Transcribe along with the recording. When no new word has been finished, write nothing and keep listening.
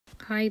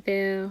Hi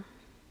there,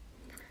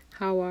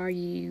 how are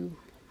you?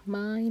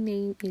 My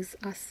name is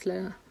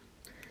Asla.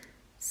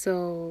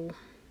 So,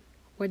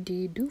 what do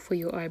you do for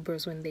your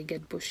eyebrows when they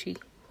get bushy?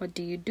 What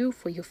do you do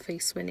for your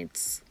face when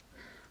it's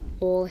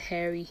all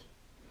hairy?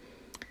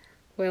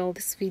 Well,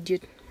 this video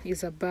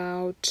is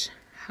about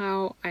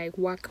how I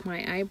work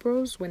my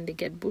eyebrows when they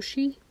get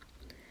bushy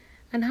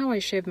and how I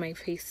shave my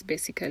face,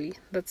 basically.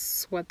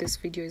 That's what this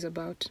video is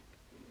about.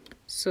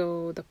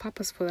 So, the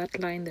purpose for that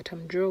line that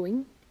I'm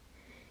drawing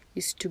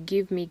is to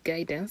give me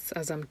guidance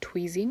as I'm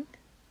tweezing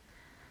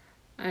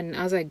and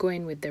as I go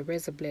in with the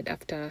razor blade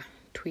after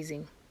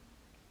tweezing.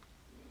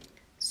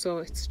 So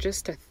it's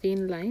just a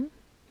thin line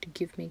to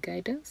give me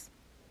guidance.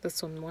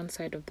 That's on one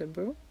side of the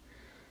brow.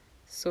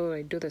 So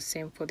I do the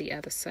same for the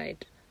other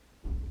side.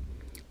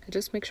 I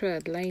just make sure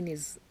that line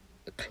is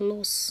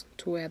close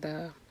to where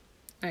the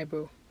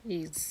eyebrow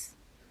is.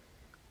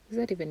 Is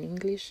that even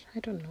English?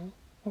 I don't know.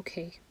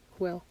 Okay,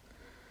 well,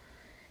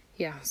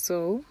 yeah,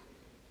 so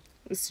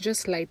it's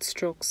just light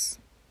strokes,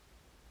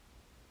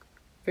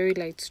 very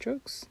light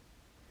strokes.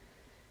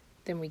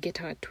 Then we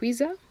get our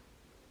tweezer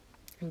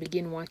and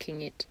begin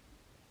working it.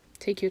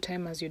 Take your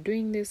time as you're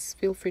doing this.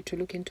 Feel free to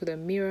look into the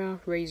mirror,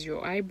 raise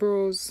your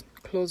eyebrows,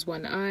 close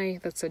one eye.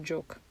 That's a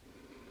joke.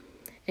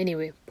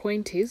 Anyway,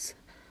 point is,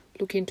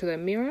 look into the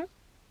mirror.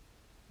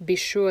 Be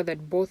sure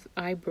that both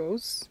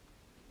eyebrows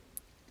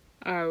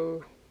are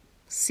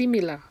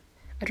similar.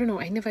 I don't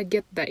know, I never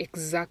get the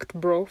exact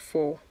brow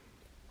for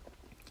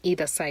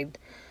either side.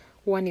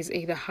 One is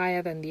either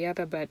higher than the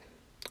other, but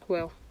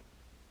well,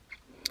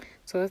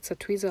 so that's a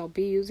tweezer I'll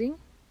be using.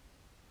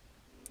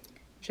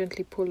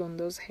 Gently pull on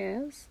those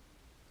hairs.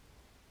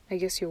 I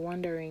guess you're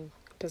wondering,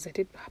 does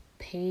it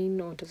pain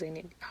or does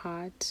it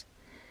hurt?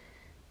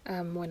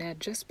 When I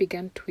had just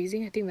began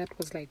tweezing, I think that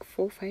was like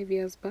 4 or 5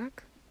 years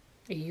back,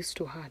 it used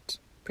to hurt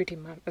pretty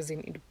much, as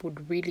in it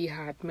would really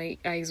hurt. My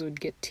eyes would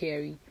get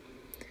teary,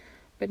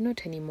 but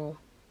not anymore.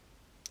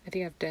 I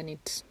think I've done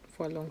it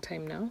for a long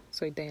time now,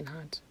 so it didn't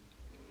hurt.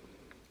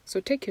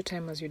 So take your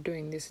time as you're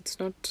doing this. It's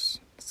not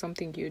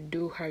something you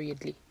do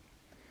hurriedly.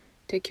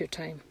 Take your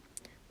time.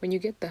 When you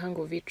get the hang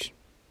of it,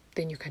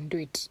 then you can do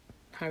it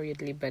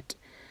hurriedly, but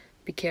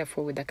be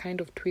careful with the kind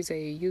of tweezer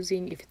you're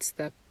using. If it's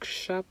the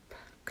sharp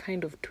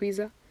kind of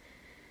tweezer,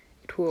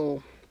 it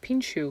will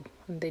pinch you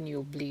and then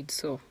you'll bleed.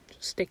 So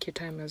just take your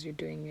time as you're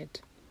doing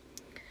it.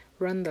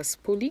 Run the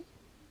spoolie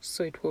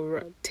so it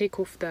will take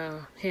off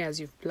the hairs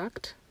you've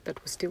plucked that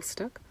were still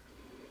stuck,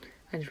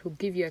 and it will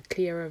give you a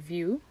clearer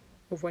view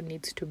of what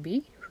needs to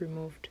be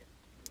removed.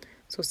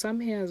 So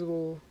some hairs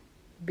will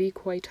be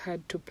quite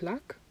hard to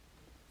pluck.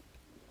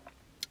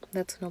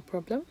 That's no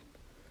problem.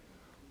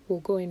 We'll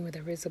go in with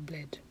a razor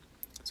blade.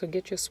 So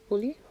get your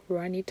spoolie,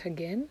 run it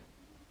again.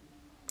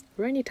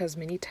 Run it as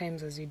many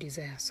times as you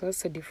desire. So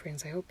that's the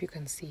difference. I hope you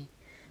can see.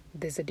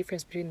 There's a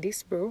difference between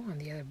this brow and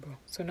the other brow.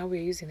 So now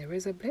we're using the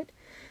razor blade.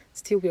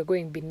 Still, we're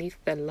going beneath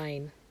the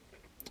line.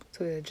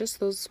 So there are just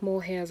those small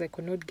hairs I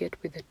could not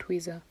get with the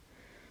tweezer.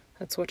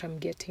 That's what I'm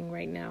getting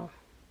right now.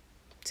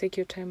 Take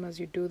your time as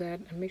you do that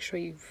and make sure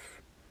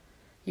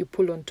you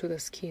pull onto the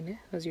skin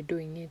as you're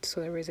doing it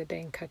so the razor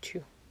doesn't cut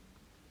you.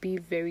 Be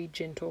very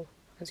gentle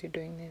as you're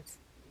doing this.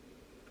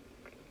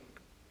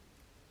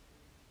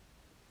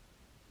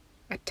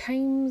 At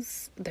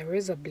times the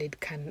razor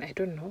blade can, I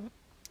don't know,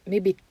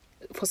 maybe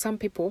for some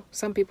people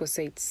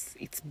say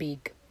it's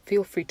big.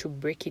 Feel free to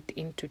break it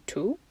into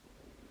two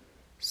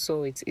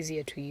so it's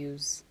easier to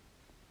use.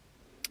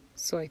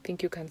 So I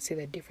think you can see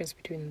the difference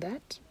between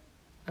that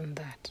and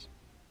that.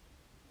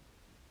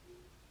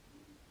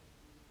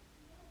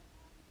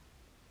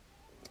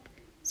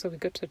 So we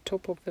got to the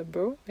top of the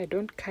brow. I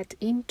don't cut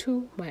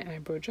into my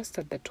eyebrow, just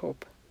at the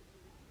top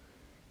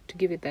to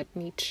give it that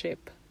neat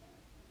shape.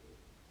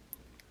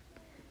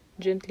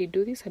 Gently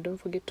do this and don't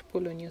forget to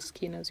pull on your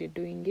skin as you're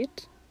doing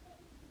it.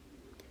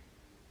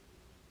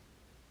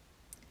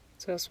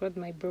 So that's what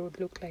my brow would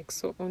look like.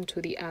 So on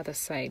to the other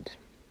side.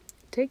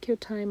 Take your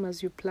time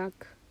as you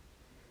pluck.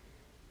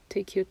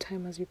 Take your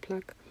time as you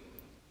pluck.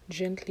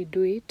 Gently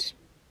do it.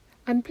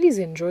 And please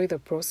enjoy the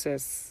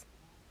process.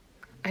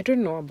 I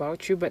don't know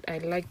about you, but I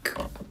like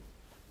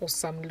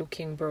awesome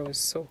looking brows.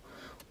 So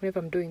whenever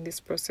I'm doing this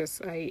process,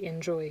 I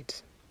enjoy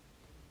it.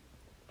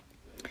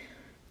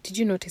 Did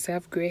you notice I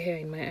have gray hair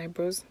in my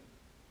eyebrows?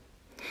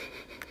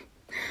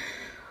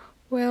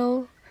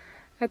 Well,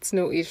 that's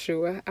no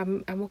issue.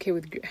 I'm okay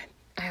with gray.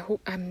 I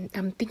hope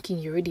I'm thinking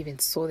you already even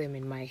saw them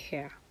in my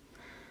hair.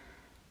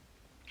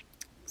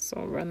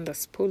 So run the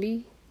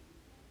spoolie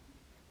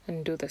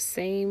and do the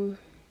same.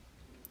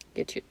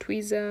 Get your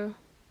tweezer.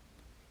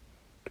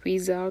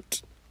 Tweeze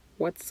out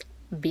what's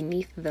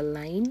beneath the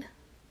line,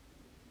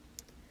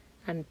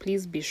 and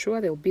please be sure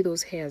there'll be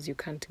those hairs you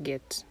can't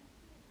get.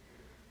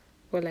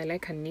 Well, I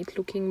like a neat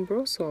looking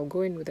brow, so I'll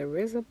go in with a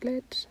razor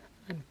blade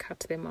and cut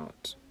them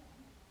out.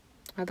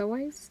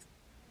 Otherwise,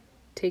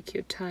 take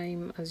your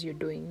time as you're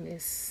doing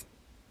this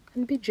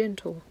and be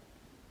gentle.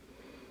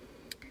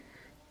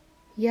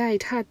 Yeah,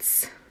 it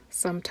hurts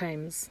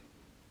sometimes.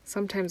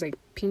 Sometimes I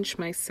pinch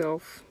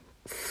myself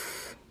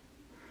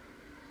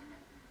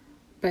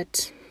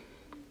But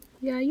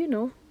yeah,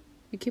 you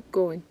keep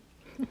going.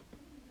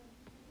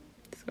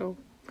 So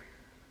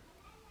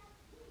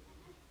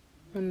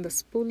on the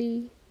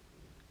spoolie,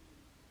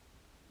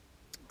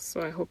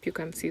 so I hope you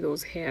can see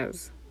those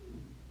hairs.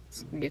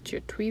 So get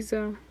your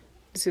tweezer.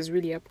 This is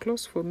really up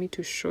close for me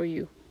to show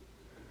you.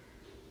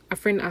 A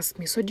friend asked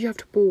me, so do you have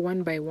to pull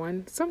one by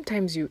one?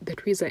 Sometimes the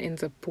tweezer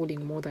ends up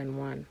pulling more than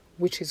one,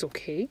 which is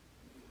okay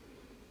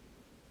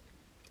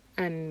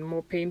and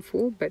more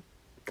painful, but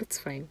that's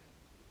fine.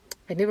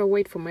 I never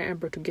wait for my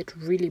eyebrow to get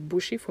really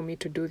bushy for me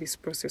to do this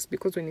process,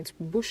 because when it's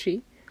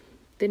bushy,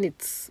 then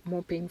it's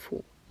more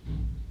painful.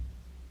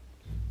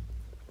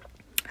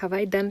 Have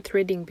I done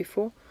threading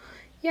before?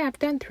 Yeah, I've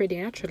done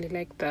threading. I actually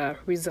like the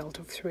result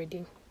of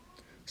threading.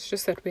 It's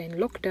just that we're in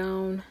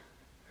lockdown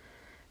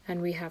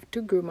and we have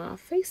to groom our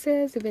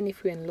faces even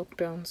if we're in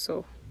lockdown.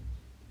 So,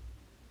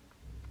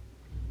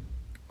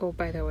 oh,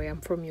 by the way,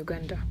 I'm from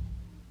Uganda,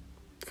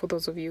 for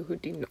those of you who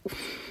didn't know.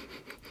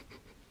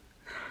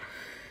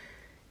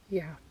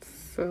 Yeah,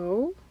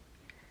 so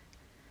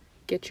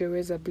get your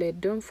razor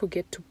blade. Don't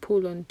forget to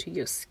pull onto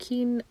your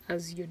skin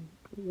as you're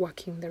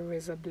working the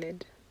razor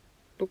blade.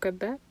 Look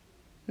at that.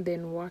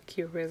 Then work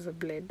your razor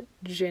blade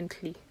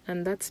gently,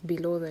 and that's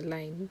below the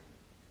line.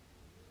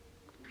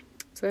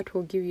 So that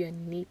will give you a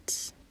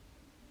neat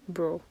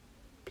brow.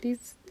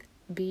 Please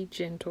be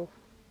gentle.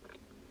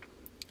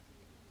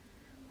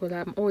 Well,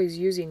 I'm always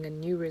using a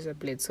new razor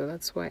blade, so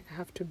that's why I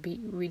have to be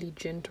really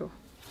gentle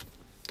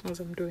as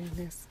I'm doing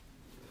this.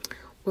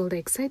 Well, the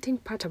exciting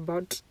part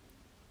about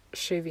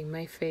shaving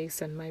my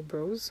face and my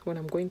brows, when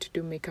I'm going to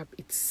do makeup,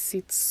 it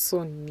sits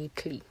so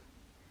neatly.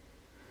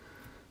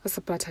 That's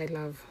the part I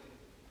love.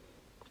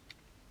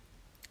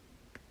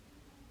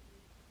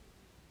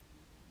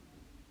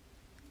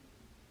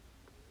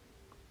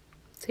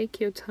 Take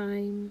your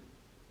time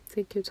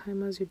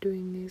as you're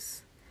doing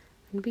this,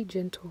 and be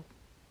gentle.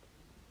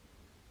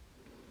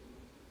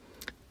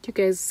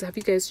 Have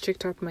you guys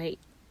checked out my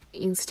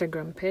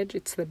Instagram page?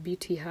 It's the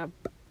Beauty Hub,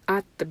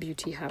 at the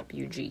Beauty Hub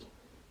UG.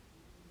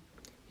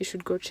 You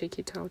should go check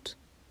it out.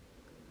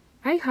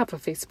 I have a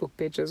Facebook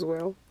page as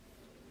well.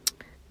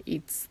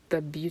 It's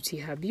the Beauty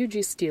Hub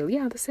UG still.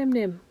 Yeah, the same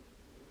name.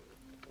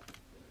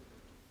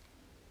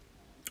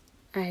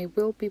 I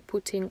will be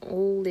putting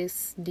all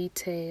this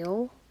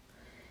detail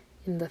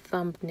in the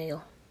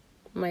thumbnail.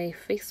 My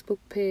Facebook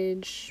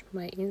page,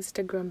 my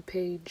Instagram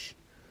page,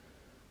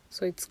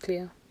 so it's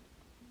clear.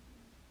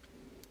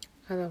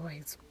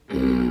 Otherwise,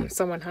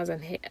 someone has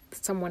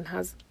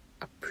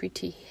a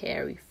pretty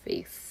hairy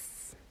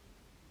face.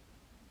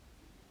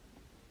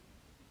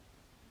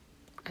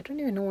 I don't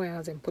even know why I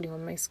wasn't putting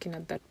on my skin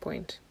at that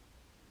point.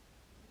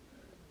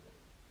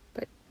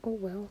 But oh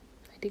well,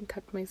 I didn't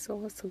cut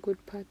myself. That's a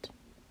good part.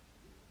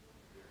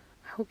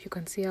 I hope you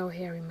can see how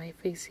hairy my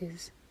face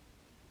is.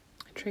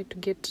 I tried to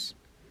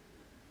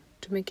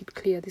make it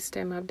clear this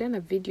time. I've done a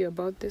video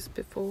about this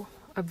before,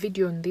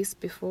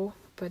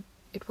 but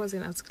it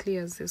wasn't as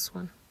clear as this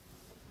one.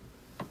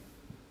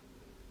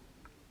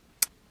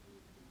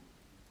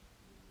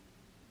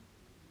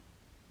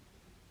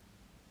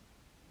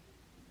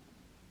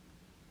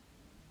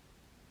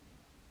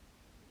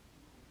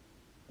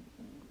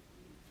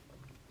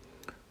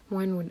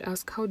 One would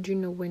ask, how do you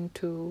know when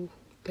to,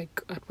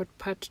 like, at what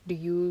part do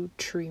you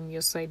trim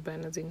your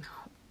sideburn? As in,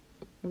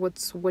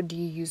 what do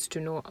you use to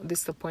know this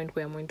is the point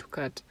where I'm going to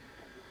cut?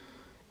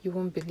 You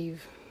won't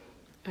believe.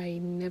 I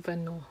never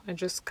know. I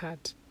just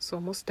cut. So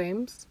most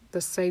times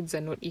the sides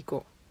are not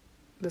equal.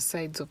 The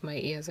sides of my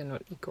ears are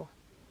not equal.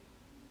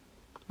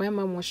 My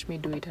mom watched me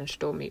do it and she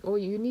told me, oh,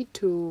 you need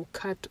to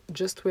cut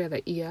just where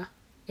the ear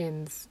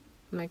ends.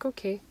 I'm like,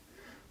 okay.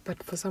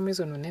 But for some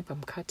reason, whenever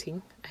I'm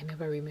cutting, I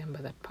never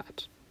remember that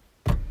part.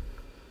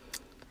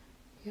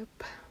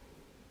 Yep.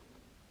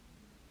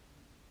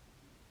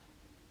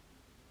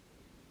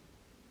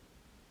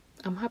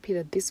 I'm happy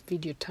that this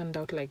video turned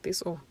out like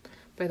this. Oh,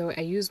 by the way,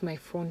 I use my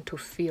phone to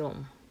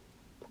film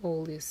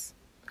all this.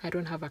 I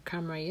don't have a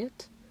camera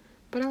yet,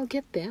 but I'll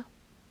get there.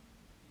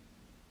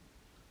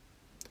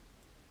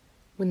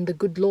 When the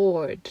good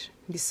Lord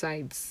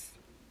decides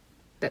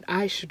that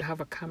I should have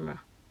a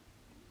camera.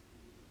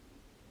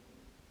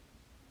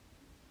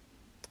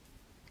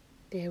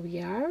 There we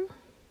are.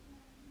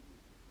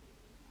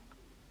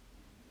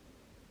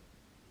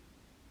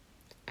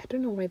 I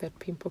don't know why that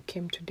pimple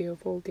came today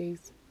of all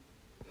days.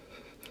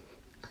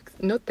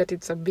 Not that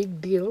it's a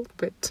big deal,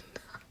 but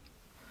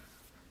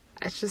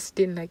I just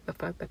didn't like the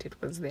fact that it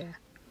was there.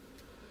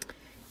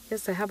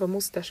 Yes, I have a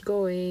mustache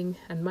going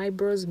and my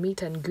brows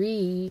meet and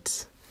greet.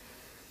 So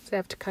I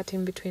have to cut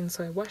in between.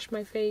 So I washed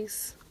my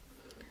face,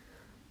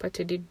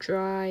 patted it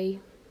dry,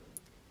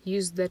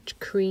 used that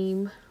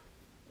cream.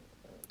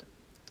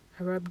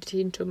 I rubbed it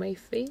into my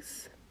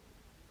face.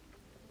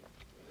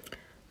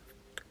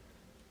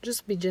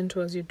 Just be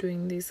gentle as you're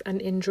doing this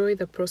and enjoy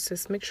the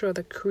process. Make sure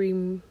the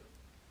cream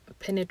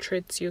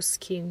penetrates your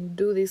skin.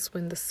 Do this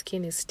when the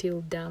skin is still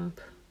damp.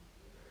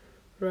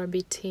 Rub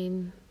it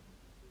in.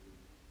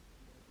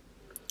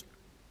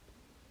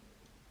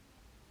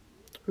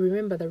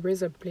 Remember, the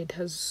razor blade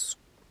has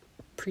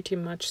pretty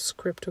much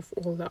scraped off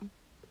all that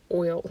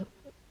oil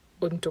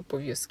on top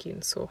of your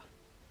skin. So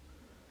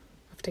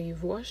after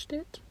you've washed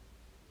it,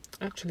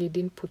 I actually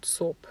didn't put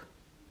soap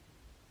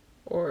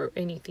or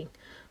anything.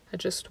 I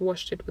just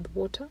washed it with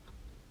water,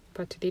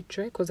 patted it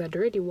dry because I'd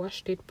already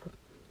washed it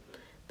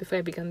before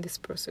I began this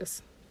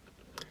process.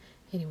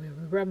 Anyway,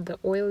 we rub the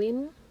oil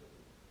in.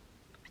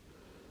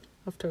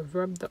 After we've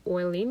rubbed the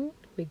oil in,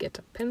 we get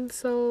a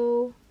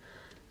pencil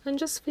and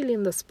just fill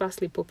in the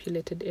sparsely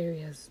populated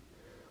areas.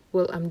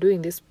 Well, I'm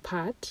doing this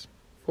part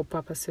for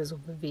purposes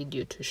of the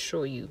video to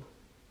show you.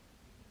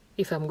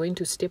 If I'm going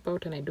to step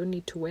out and I don't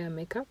need to wear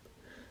makeup,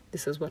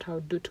 this is what I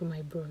would do to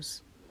my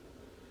brows.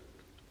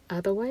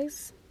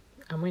 Otherwise,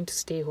 I'm going to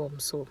stay home,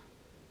 so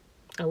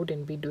I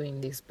wouldn't be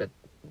doing this, but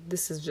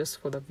this is just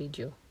for the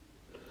video.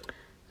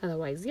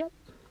 Otherwise, yep,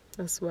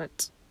 that's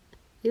what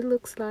it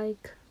looks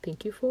like.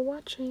 Thank you for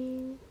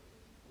watching.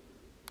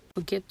 Don't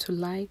forget to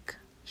like,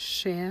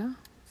 share,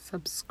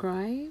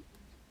 subscribe.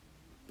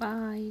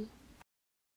 Bye.